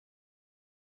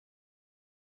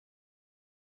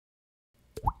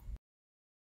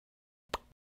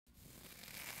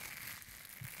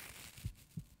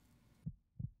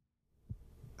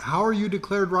How are you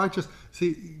declared righteous?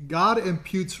 See, God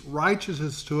imputes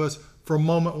righteousness to us from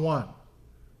moment one.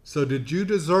 So did you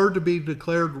deserve to be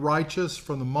declared righteous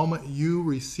from the moment you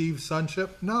received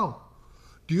sonship? No.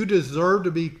 Do you deserve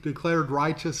to be declared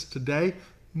righteous today?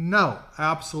 No,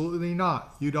 absolutely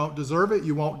not. You don't deserve it.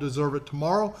 You won't deserve it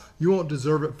tomorrow. You won't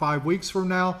deserve it 5 weeks from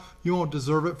now. You won't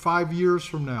deserve it 5 years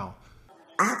from now.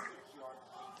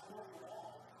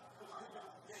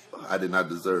 I did not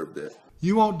deserve that.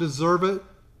 You won't deserve it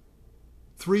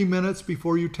 3 minutes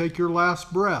before you take your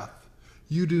last breath.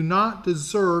 You do not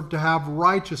deserve to have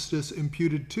righteousness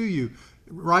imputed to you.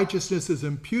 Righteousness is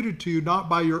imputed to you not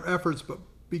by your efforts, but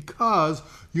because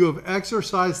you have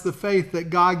exercised the faith that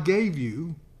God gave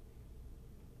you.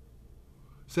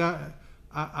 So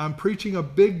I'm preaching a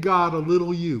big God, a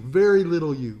little you, very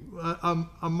little you,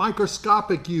 a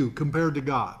microscopic you compared to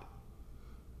God.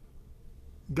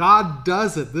 God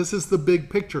does it. This is the big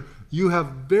picture. You have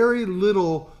very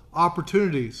little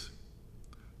opportunities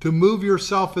to move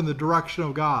yourself in the direction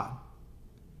of God.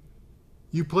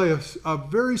 You play a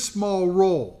very small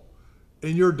role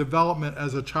in your development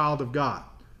as a child of God.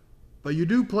 But you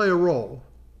do play a role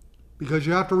because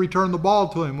you have to return the ball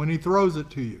to him when he throws it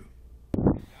to you.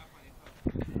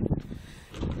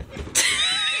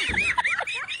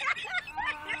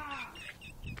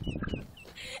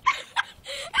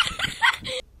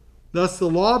 Thus the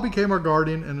law became our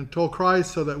guardian and until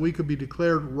Christ so that we could be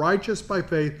declared righteous by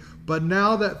faith. But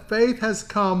now that faith has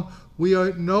come, we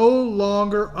are no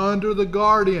longer under the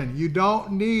guardian. You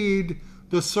don't need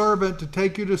the servant to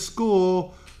take you to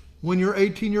school. When you're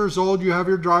 18 years old, you have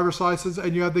your driver's license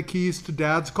and you have the keys to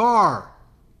dad's car.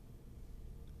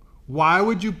 Why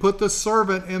would you put the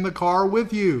servant in the car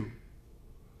with you?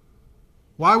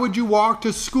 Why would you walk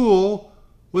to school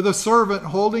with a servant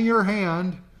holding your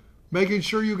hand, making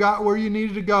sure you got where you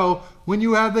needed to go when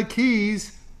you have the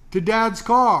keys to dad's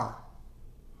car?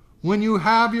 When you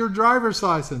have your driver's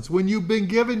license, when you've been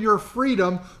given your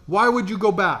freedom, why would you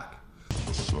go back?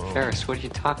 Ferris, what are you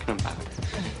talking about?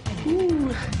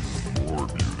 More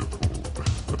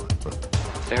beautiful.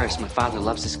 Ferris, my father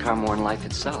loves this car more than life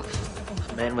itself.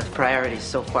 A man with priorities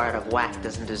so far out of whack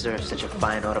doesn't deserve such a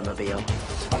fine automobile.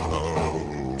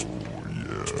 Oh,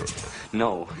 yeah.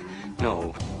 No.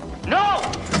 No!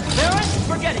 Ferris,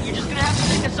 forget it. You're just gonna have to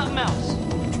think of something else.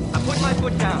 I'm putting my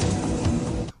foot down.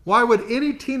 Why would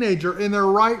any teenager in their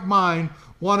right mind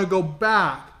want to go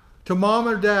back to mom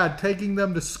or dad taking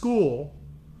them to school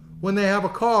when they have a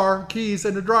car, keys,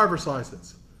 and a driver's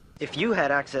license? If you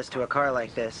had access to a car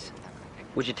like this,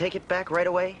 would you take it back right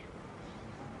away?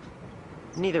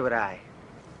 Neither would I.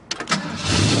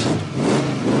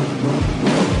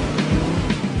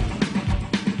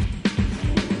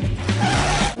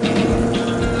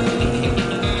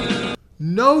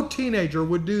 No teenager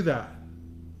would do that.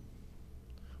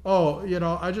 Oh,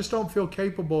 I just don't feel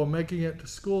capable of making it to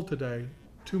school today,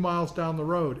 2 miles down the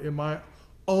road in my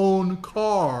own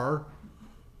car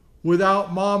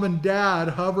without mom and dad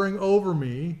hovering over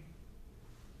me.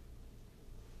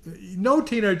 No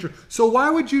teenager. So why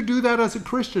would you do that as a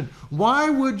Christian? Why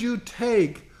would you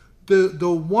take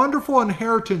the wonderful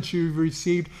inheritance you've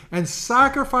received and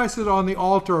sacrifice it on the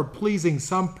altar of pleasing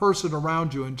some person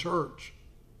around you in church?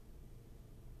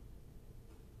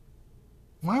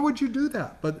 Why would you do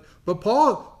that? But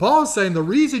Paul is saying the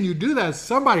reason you do that is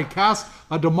somebody cast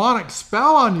a demonic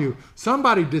spell on you.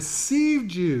 Somebody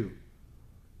deceived you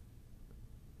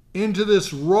into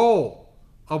this role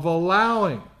of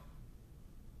allowing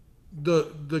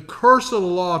the curse of the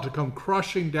law to come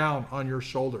crushing down on your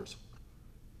shoulders.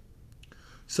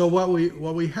 So what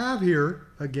we have here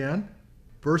again,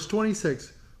 verse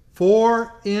 26,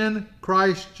 for in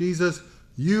Christ Jesus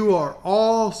you are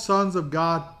all sons of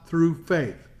God through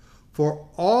faith. For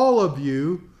all of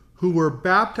you who were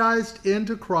baptized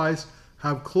into Christ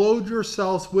have clothed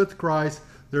yourselves with Christ.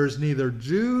 There's neither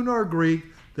Jew nor Greek,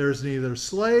 there's neither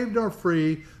slave nor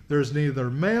free, there's neither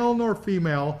male nor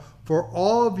female, for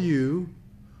all of you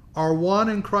are one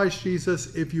in Christ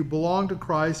Jesus. If you belong to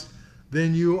Christ,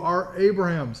 then you are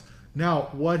Abraham's. Now,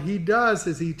 what he does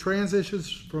is he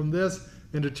transitions from this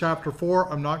into chapter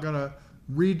 4. I'm not going to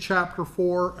read chapter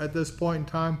 4 at this point in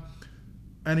time.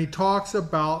 And he talks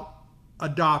about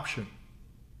adoption.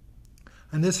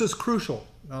 And this is crucial.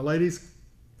 Now, ladies,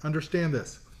 understand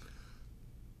this.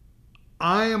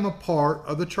 I am a part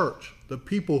of the church, the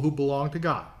people who belong to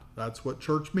God. That's what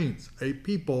church means, a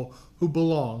people who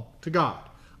belong to God.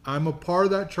 I'm a part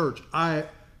of that church. I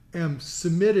am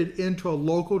submitted into a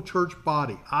local church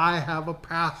body. I have a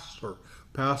pastor.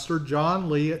 Pastor John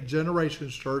Lee at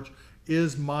Generations Church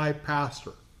is my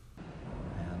pastor.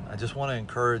 I just want to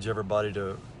encourage everybody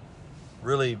to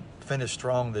really finished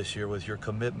strong this year with your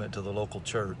commitment to the local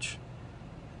church.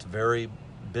 It's very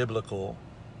biblical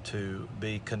to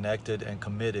be connected and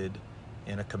committed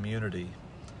in a community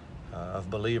of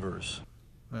believers.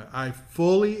 I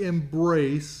fully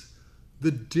embrace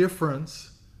the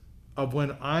difference of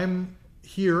when I'm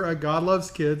here at God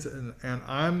Loves Kids and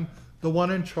I'm the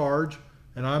one in charge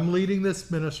and I'm leading this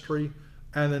ministry,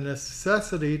 and the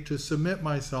necessity to submit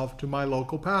myself to my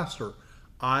local pastor.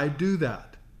 I do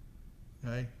that.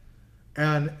 Okay?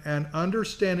 And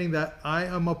understanding that I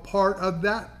am a part of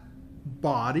that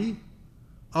body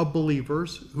of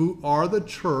believers who are the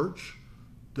church,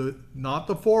 not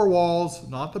the four walls,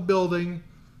 not the building,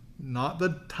 not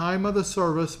the time of the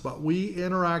service, but we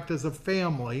interact as a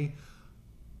family,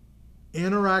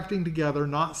 interacting together,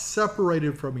 not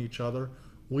separated from each other.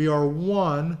 We are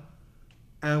one,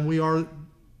 and we are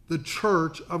the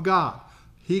church of God.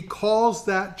 He calls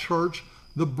that church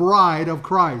the bride of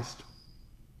Christ.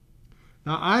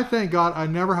 Now, I thank God I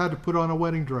never had to put on a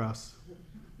wedding dress.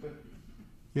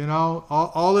 You know,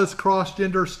 all this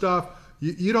cross-gender stuff,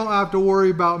 you don't have to worry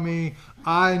about me.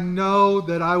 I know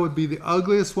that I would be the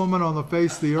ugliest woman on the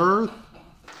face of the earth.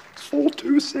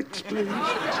 426, please.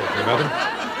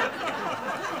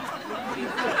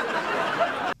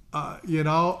 You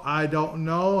know, I don't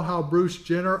know how Bruce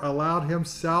Jenner allowed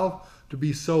himself to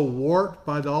be so warped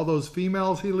by all those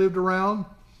females he lived around.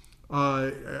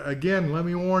 Again, let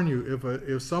me warn you,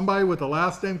 if somebody with the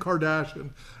last name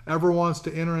Kardashian ever wants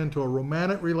to enter into a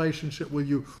romantic relationship with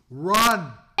you,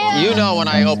 run! You know when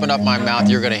I open up my mouth,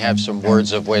 you're going to have some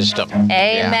words of wisdom.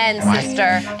 Amen, yeah.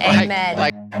 sister.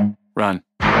 Amen. Run.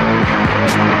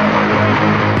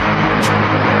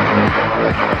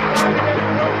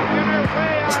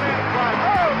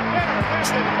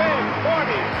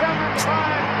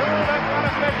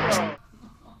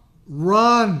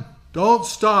 Run! Don't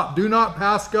stop. Do not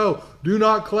pass go. Do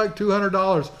not collect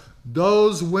 $200.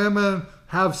 Those women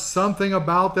have something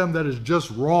about them that is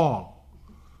just wrong.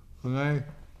 Okay?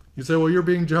 You say, well, you're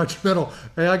being judgmental.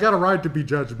 Hey, I got a right to be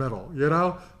judgmental, you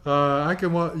know?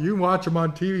 You watch them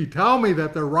on TV. Tell me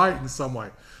that they're right in some way.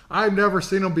 I've never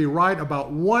seen them be right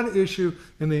about one issue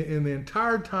in the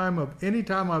entire time of any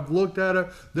time I've looked at it.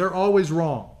 They're always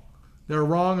wrong. They're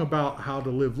wrong about how to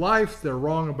live life. They're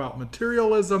wrong about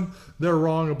materialism. They're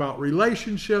wrong about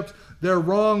relationships. They're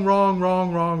wrong.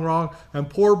 And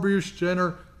poor Bruce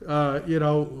Jenner,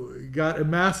 got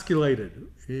emasculated.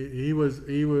 He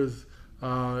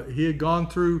had gone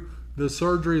through the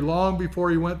surgery long before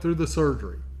he went through the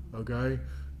surgery. Okay,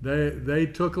 they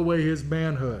took away his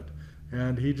manhood,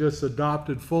 and he just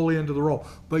adopted fully into the role.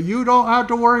 But you don't have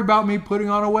to worry about me putting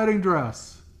on a wedding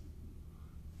dress.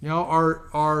 You know,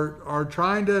 are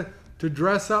trying to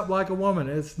dress up like a woman.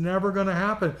 It's never going to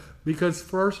happen, because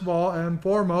first of all and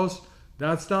foremost,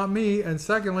 that's not me. And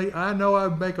secondly, I know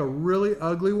I'd make a really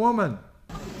ugly woman.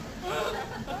 Hello,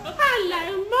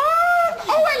 Mom.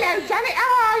 Oh, hello, Janet.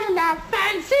 How are you, love?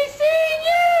 Fancy seeing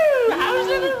you. How's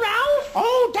little Ralph?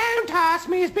 Oh, don't ask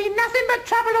me. It's been nothing but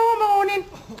trouble all morning.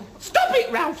 Stop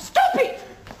it, Ralph. Stop it.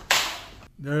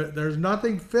 There's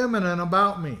nothing feminine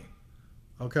about me.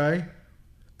 Okay?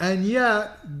 And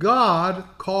yet, God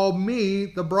called me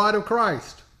the bride of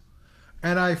Christ.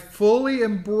 And I fully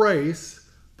embrace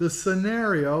the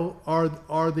scenario or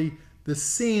the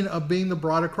scene of being the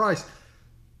bride of Christ.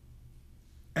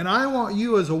 And I want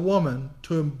you as a woman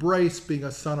to embrace being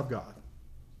a son of God.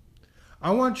 I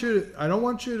don't want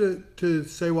you to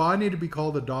say, well, I need to be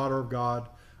called a daughter of God.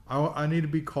 I need to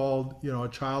be called, a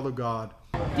child of God.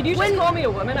 Did you just call me a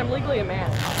woman? I'm legally a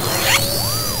man.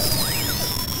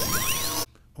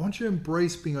 I want you to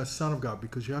embrace being a son of God,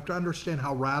 because you have to understand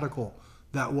how radical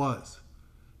that was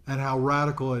and how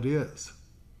radical it is.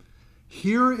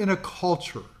 Here in a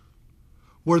culture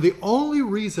where the only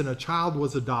reason a child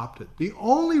was adopted,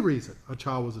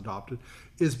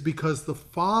 is because the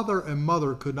father and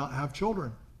mother could not have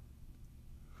children.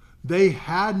 They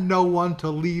had no one to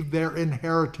leave their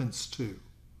inheritance to.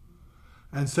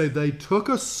 And so they took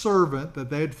a servant that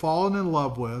they had fallen in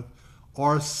love with,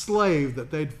 or a slave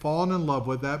that they'd fallen in love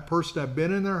with. That person had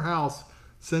been in their house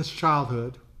since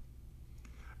childhood,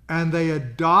 and they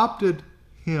adopted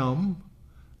him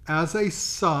as a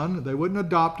son. They wouldn't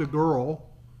adopt a girl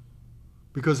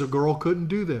because a girl couldn't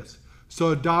do this. So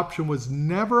adoption was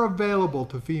never available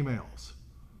to females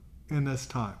in this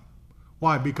time.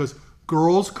 Why? Because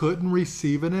girls couldn't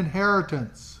receive an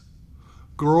inheritance.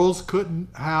 Girls couldn't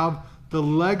have the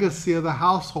legacy of the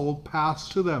household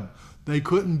passed to them. They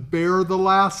couldn't bear the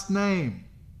last name.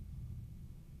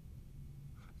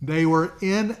 They were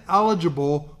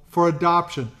ineligible for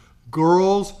adoption.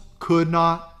 Girls could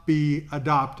not be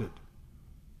adopted.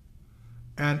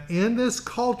 And in this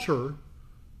culture,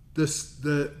 the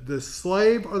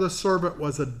slave or the servant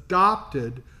was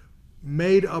adopted,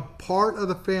 made a part of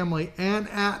the family, and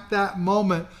at that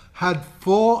moment had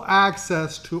full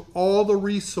access to all the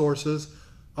resources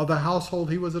of the household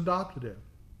he was adopted in.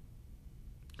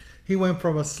 He went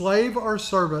from a slave or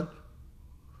servant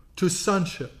to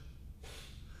sonship.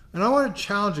 And I want to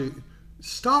challenge you,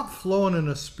 stop flowing in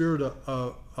the spirit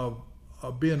of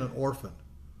being an orphan.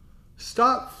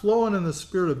 Stop flowing in the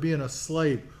spirit of being a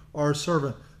slave or a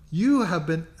servant. You have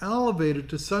been elevated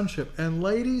to sonship. And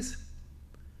ladies,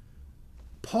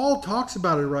 Paul talks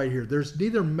about it right here. There's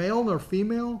neither male nor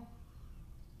female.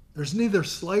 There's neither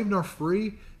slave nor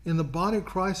free. In the body of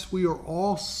Christ, we are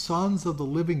all sons of the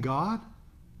living God.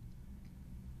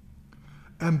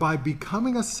 And by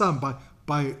becoming a son,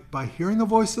 by hearing the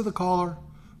voice of the caller,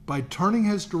 by turning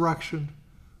his direction,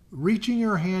 reaching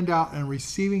your hand out and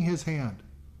receiving his hand,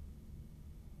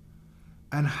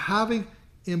 and having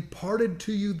imparted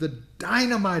to you the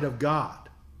dynamite of God,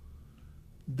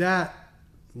 that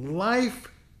life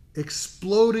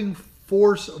exploding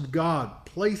force of God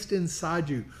placed inside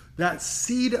you, that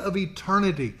seed of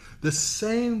eternity, the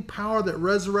same power that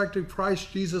resurrected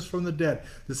Christ Jesus from the dead,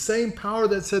 the same power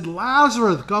that said,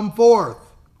 Lazarus, come forth,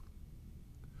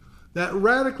 that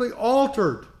radically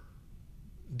altered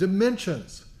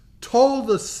dimensions, told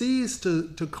the seas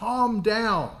to calm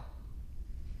down,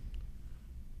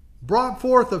 brought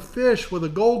forth a fish with a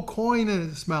gold coin in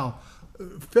its mouth,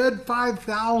 fed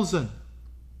 5,000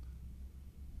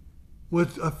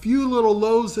 with a few little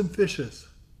loaves and fishes.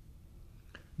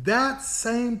 That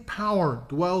same power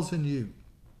dwells in you.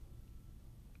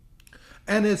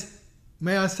 And is,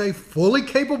 may I say, fully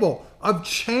capable of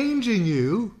changing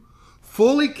you,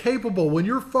 fully capable when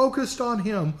you're focused on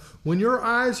him, when your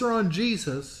eyes are on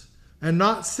Jesus and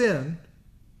not sin,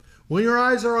 when your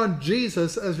eyes are on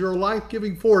Jesus as your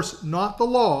life-giving force, not the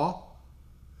law,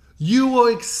 you will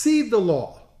exceed the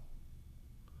law.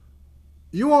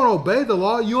 You won't obey the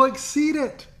law, you'll exceed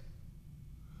it.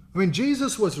 I mean,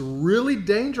 Jesus was really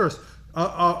dangerous.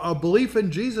 A belief in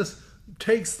Jesus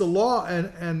takes the law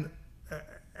and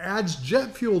adds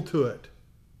jet fuel to it.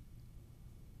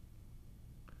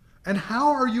 And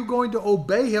how are you going to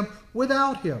obey him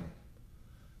without him?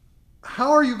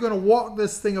 How are you going to walk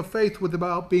this thing of faith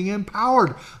without being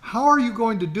empowered? How are you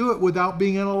going to do it without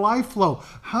being in a life flow?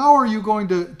 How are you going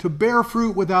to bear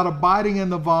fruit without abiding in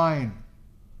the vine?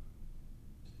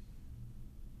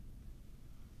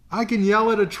 I can yell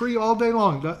at a tree all day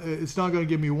long. It's not going to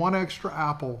give me one extra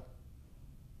apple.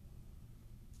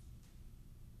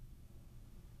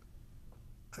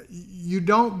 You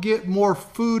don't get more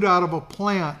food out of a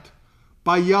plant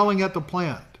by yelling at the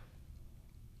plant,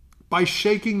 by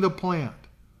shaking the plant.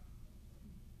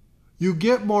 You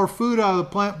get more food out of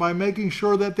the plant by making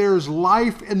sure that there's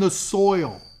life in the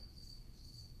soil.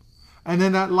 And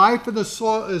then that life in the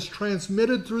soil is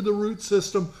transmitted through the root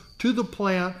system to the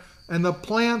plant, and the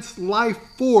plant's life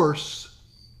force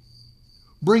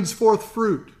brings forth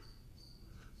fruit.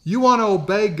 You want to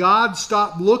obey God?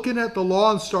 Stop looking at the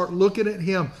law and start looking at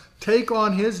him. Take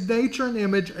on his nature and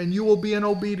image, and you will be in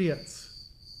obedience.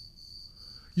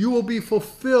 You will be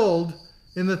fulfilled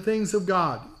in the things of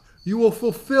God. You will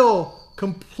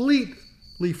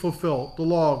completely fulfill the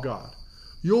law of God.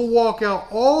 You'll walk out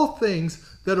all things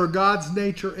that are God's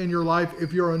nature in your life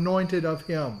if you're anointed of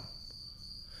him.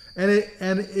 And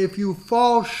if you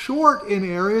fall short in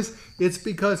areas, it's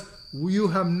because you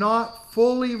have not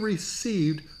fully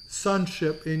received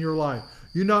sonship in your life.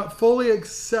 You've not fully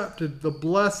accepted the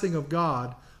blessing of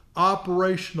God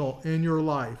operational in your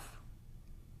life.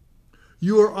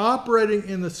 You are operating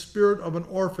in the spirit of an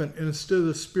orphan instead of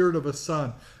the spirit of a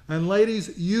son. And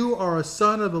ladies, you are a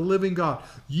son of the living God.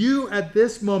 You, at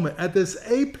this moment, at this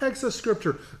apex of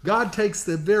Scripture, God takes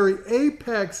the very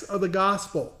apex of the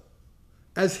gospel.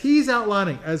 As he's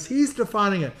outlining, as he's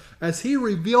defining it, as he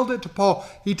revealed it to Paul,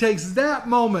 he takes that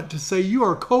moment to say, you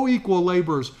are co-equal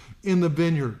laborers in the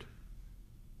vineyard.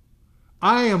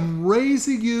 I am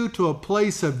raising you to a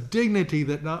place of dignity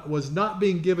that was not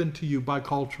being given to you by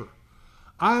culture.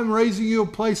 I am raising you a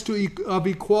place of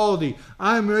equality.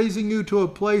 I am raising you to a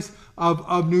place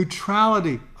of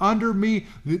neutrality. Under me,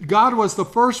 God was the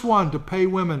first one to pay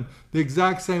women the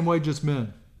exact same wage as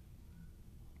men.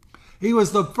 He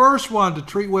was the first one to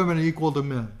treat women equal to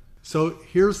men. So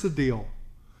here's the deal.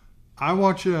 I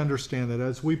want you to understand that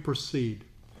as we proceed,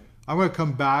 I'm going to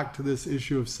come back to this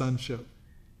issue of sonship.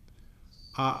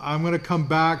 I'm going to come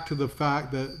back to the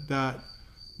fact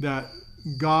that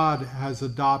God has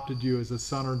adopted you as a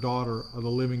son or daughter of the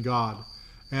living God.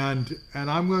 And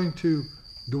I'm going to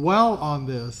dwell on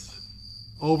this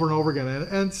over and over again.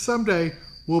 And someday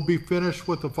we'll be finished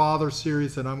with the Father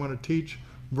series, and I'm going to teach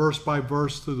verse by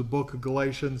verse through the book of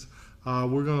Galatians.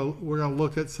 We're gonna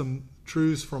look at some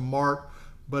truths from Mark,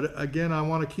 but again, I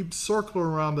want to keep circling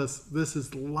around this. This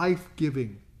is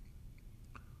life-giving.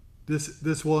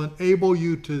 This will enable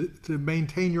you to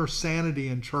maintain your sanity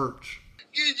in church.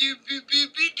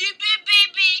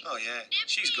 Oh yeah,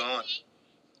 she's gone.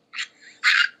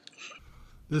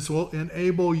 This will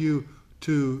enable you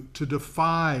to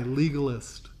defy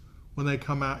legalists when they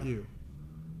come at you,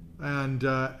 and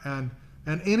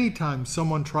anytime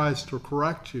someone tries to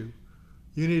correct you,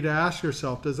 you need to ask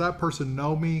yourself: does that person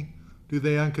know me? Do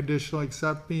they unconditionally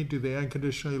accept me? Do they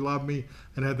unconditionally love me?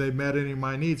 And have they met any of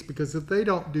my needs? Because if they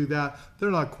don't do that, they're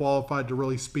not qualified to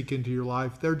really speak into your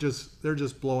life. They're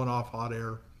just blowing off hot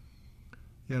air.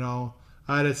 You know,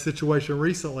 I had a situation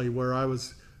recently where I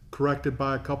was corrected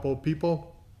by a couple of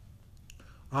people.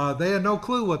 They had no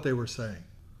clue what they were saying,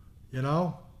 you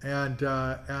know, and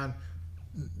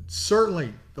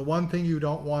certainly the one thing you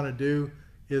don't want to do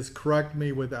is correct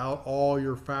me without all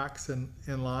your facts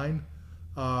in line.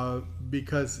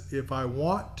 Because if I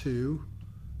want to,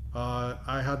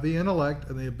 I have the intellect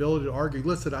and the ability to argue.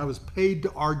 Listen, I was paid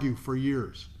to argue for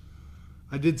years.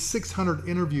 I did 600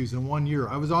 interviews in 1 year.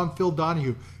 I was on Phil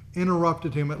Donahue,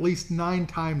 interrupted him at least 9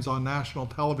 times on national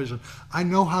television. I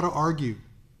know how to argue.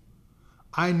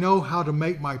 I know how to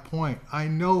make my point. I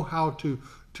know how to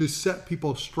set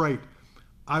people straight.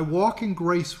 I walk in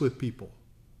grace with people.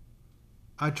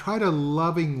 I try to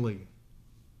lovingly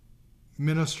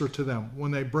minister to them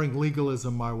when they bring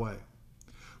legalism my way.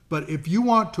 But if you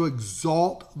want to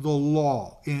exalt the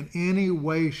law in any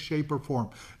way, shape, or form,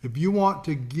 if you want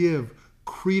to give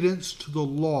credence to the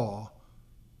law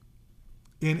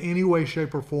in any way,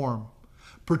 shape, or form,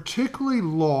 particularly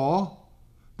law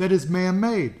that is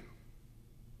man-made,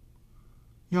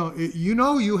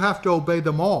 you have to obey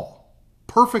them all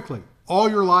perfectly, all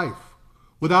your life,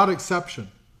 without exception,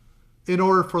 in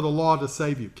order for the law to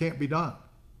save you. Can't be done.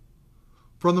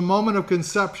 From the moment of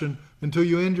conception until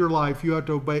you end your life, you have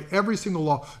to obey every single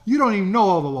law. You don't even know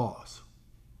all the laws.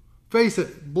 Face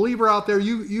it, believer out there,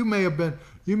 you may have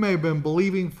been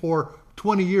believing for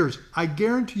 20 years. I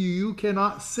guarantee you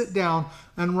cannot sit down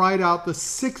and write out the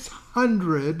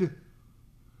 600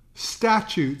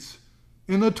 statutes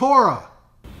in the Torah.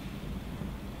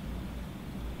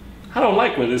 I don't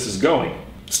like where this is going.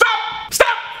 Stop! Stop!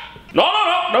 No!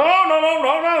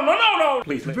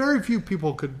 Please. Very few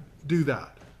people could do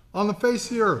that on the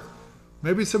face of the earth.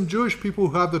 Maybe some Jewish people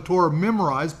who have the Torah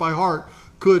memorized by heart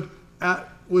could,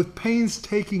 with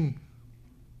painstaking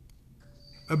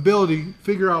ability,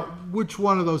 figure out which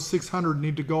one of those 600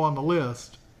 need to go on the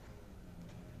list.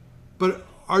 But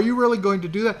are you really going to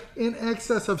do that? In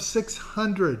excess of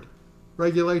 600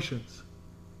 regulations.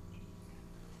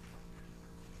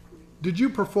 Did you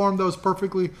perform those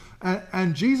perfectly?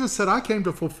 And Jesus said, I came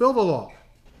to fulfill the law.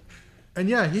 And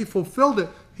yeah, he fulfilled it.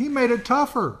 He made it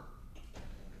tougher.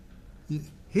 He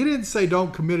didn't say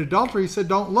don't commit adultery. He said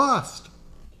don't lust.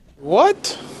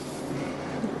 What?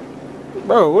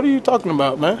 Bro, what are you talking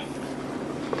about, man?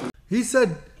 He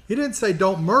didn't say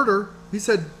don't murder. He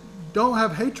said don't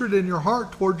have hatred in your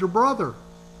heart towards your brother.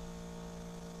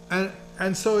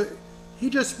 And so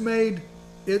he just made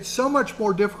it so much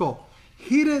more difficult.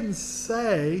 He didn't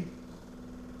say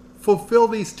fulfill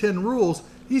these 10 rules.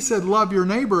 He said love your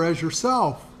neighbor as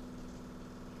yourself.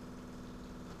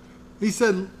 He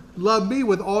said love me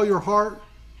with all your heart,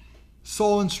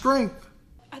 soul, and strength.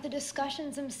 Are the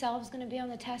discussions themselves going to be on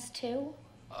the test too?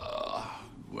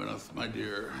 Gwyneth, my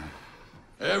dear,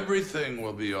 everything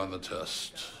will be on the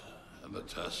test, and the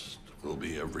test will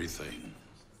be everything.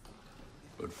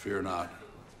 But fear not,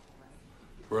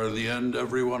 for in the end,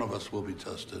 every one of us will be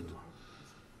tested,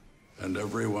 and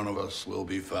every one of us will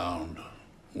be found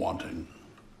wanting.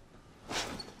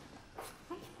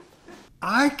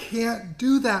 I can't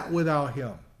do that without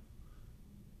him.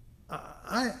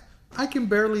 I can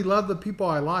barely love the people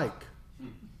I like.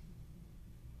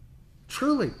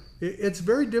 Truly, it's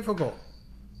very difficult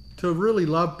to really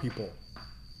love people.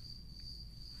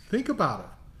 Think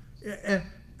about it.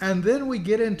 And then we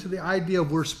get into the idea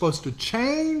of we're supposed to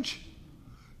change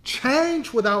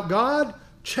without God,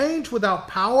 change without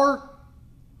power.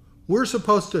 We're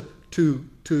supposed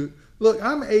to look,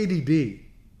 I'm ADD,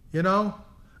 you know?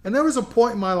 And there was a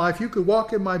point in my life, you could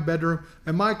walk in my bedroom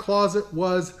and my closet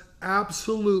was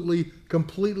absolutely,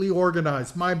 completely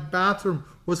organized. My bathroom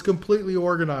was completely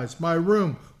organized. My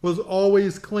room was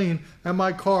always clean and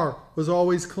my car was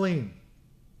always clean.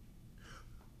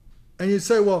 And you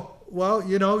say, well,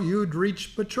 you know, you'd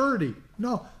reached maturity.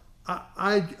 No,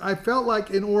 I felt like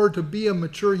in order to be a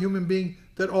mature human being,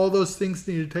 that all those things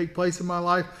needed to take place in my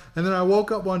life. And then I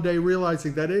woke up one day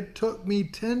realizing that it took me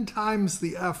 10 times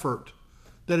the effort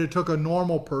that it took a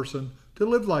normal person to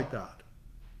live like that.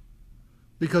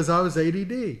 Because I was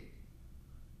ADD.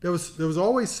 There was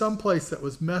always some place that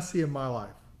was messy in my life.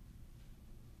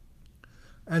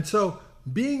 And so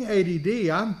being ADD,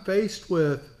 I'm faced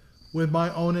with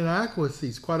my own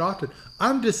inadequacies quite often.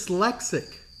 I'm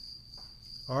dyslexic,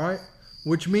 all right?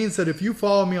 Which means that if you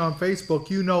follow me on Facebook,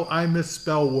 you know I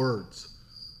misspell words.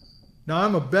 Now,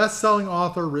 I'm a best-selling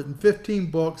author, written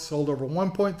 15 books, sold over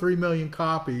 1.3 million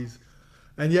copies,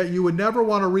 and yet you would never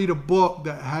want to read a book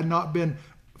that had not been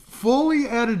fully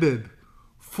edited,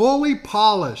 fully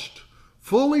polished,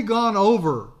 fully gone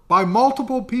over by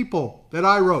multiple people that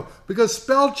I wrote, because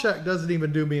spell check doesn't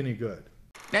even do me any good.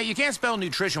 Now, you can't spell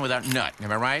nutrition without nut,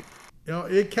 am I right? You know,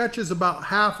 it catches about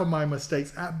half of my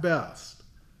mistakes at best.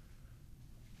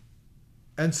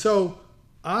 And so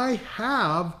I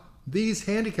have these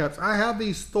handicaps. I have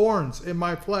these thorns in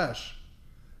my flesh.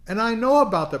 And I know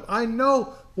about them. I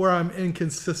know where I'm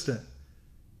inconsistent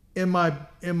in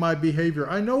my behavior.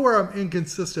 I know where I'm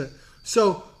inconsistent.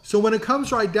 So when it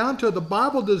comes right down to it, the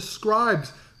Bible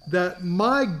describes that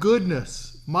my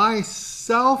goodness, my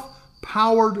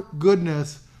self-powered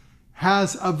goodness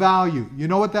has a value. You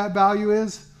know what that value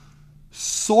is?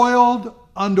 Soiled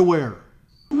underwear.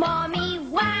 Mommy,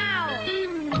 wow!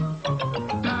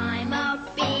 I'm a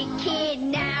big kid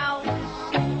now.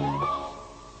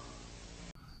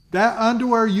 That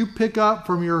underwear you pick up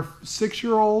from your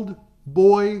 6-year-old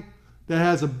boy that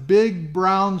has a big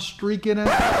brown streak in it,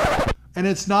 and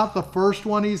it's not the first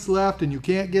one he's left, and you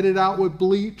can't get it out with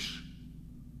bleach,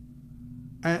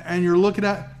 and you're looking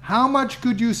at how much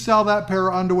could you sell that pair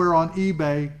of underwear on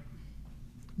eBay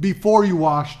before you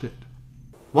washed it?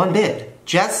 One bid.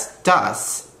 Just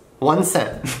us. 1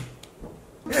 cent.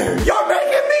 You're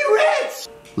making me rich!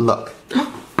 Look.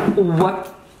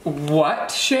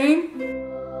 What, Shane?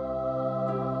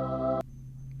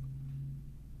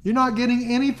 You're not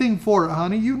getting anything for it,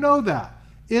 honey. You know that.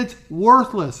 It's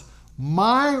worthless.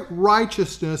 My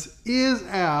righteousness is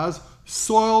as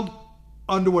soiled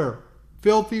underwear,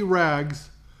 filthy rags.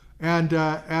 And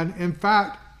in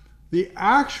fact, the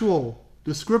actual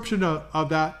description of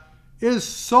that is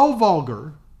so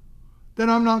vulgar that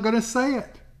I'm not going to say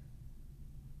it.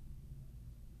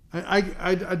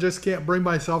 I just can't bring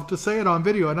myself to say it on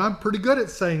video, and I'm pretty good at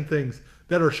saying things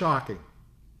that are shocking.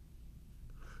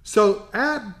 So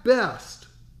at best,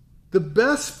 the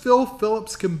best Phil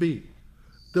Phillips can be,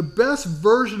 the best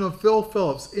version of Phil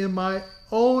Phillips in my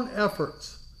own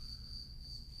efforts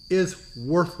is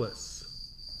worthless.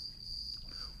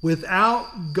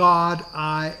 Without God,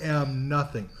 I am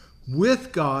nothing.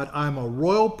 With God, I'm a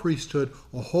royal priesthood,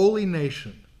 a holy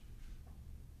nation.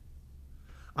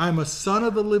 I'm a son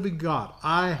of the living God.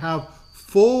 I have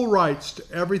full rights to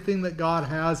everything that God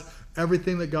has.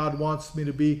 Everything that God wants me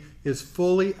to be is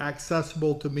fully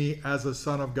accessible to me as a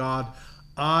son of God.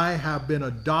 I have been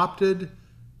adopted,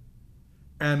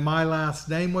 and my last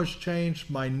name was changed.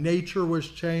 My nature was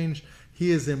changed. He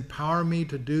has empowered me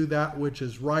to do that which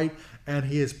is right, and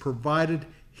He has provided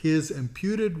His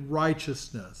imputed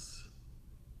righteousness.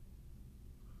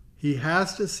 He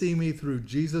has to see me through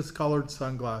Jesus-colored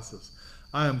sunglasses.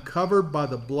 I am covered by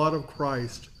the blood of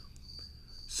Christ,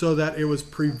 so that it was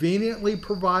preveniently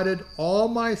provided. All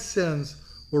my sins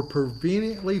were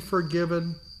preveniently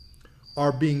forgiven,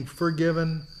 are being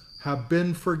forgiven, have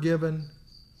been forgiven,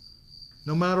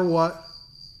 no matter what.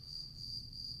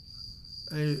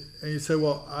 And you say,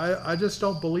 well, I just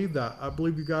don't believe that. I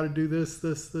believe you got to do this,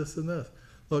 this, this, and this.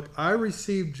 Look, I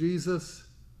received Jesus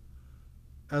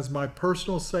as my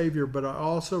personal Savior, but I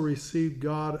also received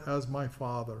God as my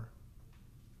Father.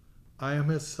 I am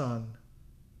His son.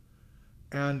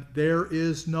 And there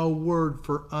is no word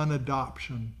for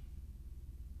unadoption.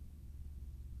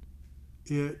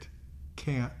 It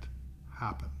can't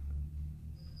happen.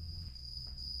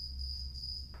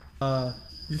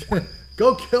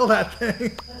 Go kill that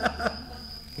thing.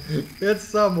 It's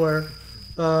somewhere.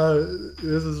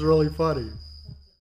 This is really funny.